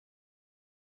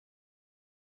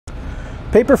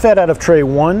Paper fed out of tray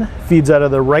 1 feeds out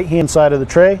of the right hand side of the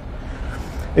tray.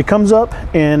 It comes up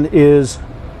and is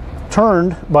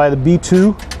turned by the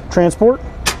B2 transport,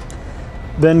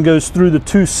 then goes through the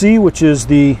 2C, which is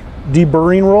the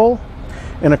deburring roll,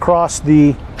 and across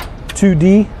the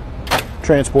 2D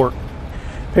transport.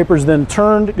 Paper is then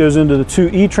turned, goes into the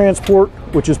 2E transport,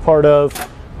 which is part of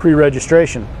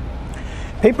pre-registration.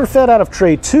 Paper fed out of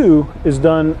tray 2 is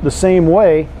done the same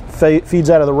way, feeds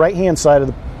out of the right hand side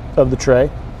of the tray.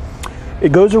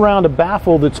 It goes around a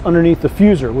baffle that's underneath the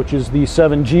fuser, which is the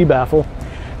 7G baffle,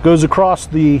 goes across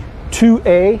the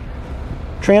 2A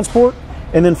transport,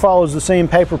 and then follows the same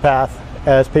paper path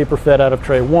as paper fed out of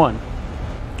tray 1.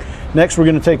 Next, we're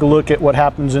going to take a look at what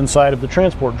happens inside of the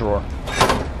transport drawer.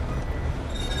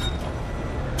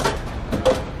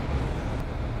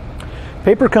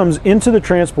 Paper comes into the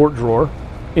transport drawer,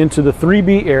 into the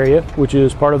 3B area, which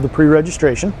is part of the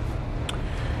pre-registration.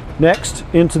 Next,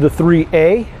 into the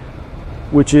 3A,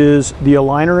 which is the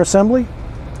aligner assembly.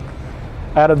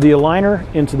 Out of the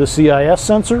aligner into the CIS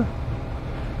sensor.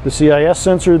 The CIS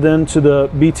sensor then to the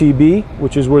BTB,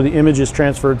 which is where the image is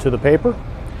transferred to the paper.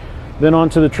 Then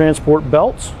onto the transport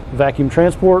belts, vacuum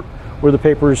transport, where the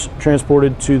paper is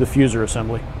transported to the fuser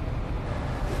assembly.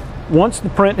 Once the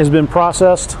print has been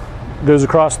processed, it goes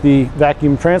across the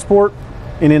vacuum transport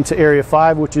and into area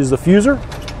 5, which is the fuser.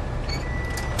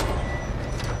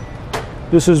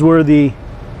 This is where the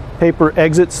paper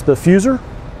exits the fuser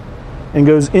and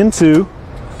goes into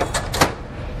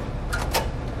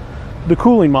the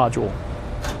cooling module.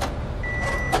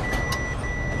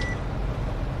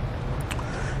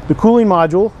 The cooling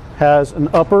module has an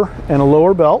upper and a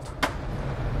lower belt.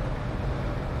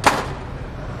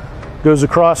 Goes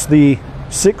across the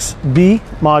 6B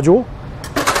module.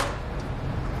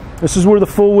 This is where the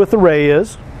full width array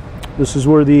is. This is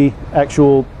where the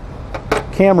actual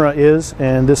camera is,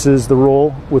 and this is the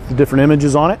roll with the different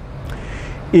images on it.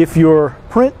 If your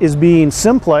print is being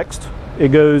simplexed,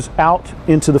 it goes out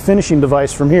into the finishing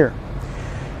device from here.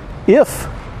 If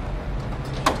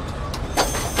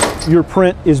your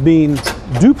print is being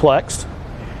duplexed,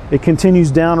 it continues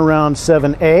down around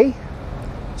 7A,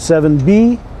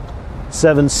 7B,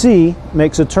 7C,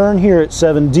 makes a turn here at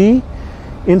 7D,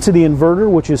 into the inverter,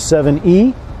 which is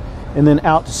 7E, and then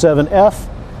out to 7F,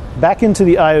 back into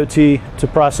the IoT to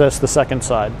process the second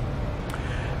side.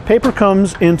 Paper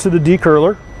comes into the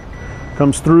decurler,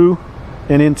 comes through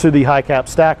and into the high cap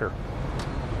stacker.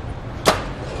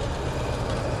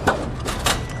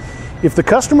 If the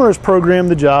customer has programmed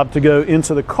the job to go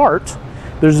into the cart,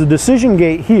 there's a decision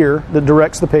gate here that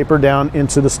directs the paper down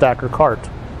into the stacker cart.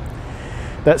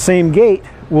 That same gate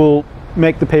will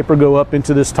make the paper go up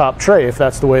into this top tray if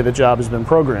that's the way the job has been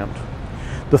programmed.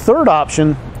 The third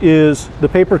option is the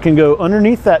paper can go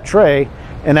underneath that tray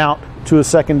and out to a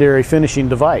secondary finishing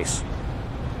device.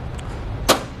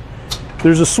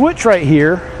 There's a switch right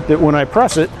here that when I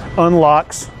press it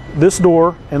unlocks this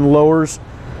door and lowers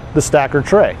the stacker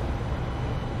tray.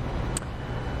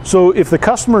 So if the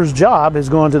customer's job has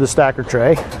gone to the stacker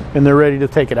tray and they're ready to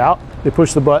take it out, they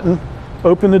push the button,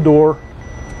 open the door,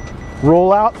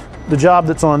 roll out the job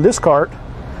that's on this cart.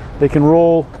 They can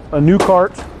roll a new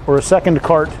cart or a second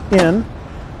cart in,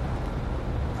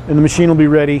 and the machine will be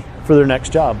ready for their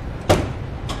next job.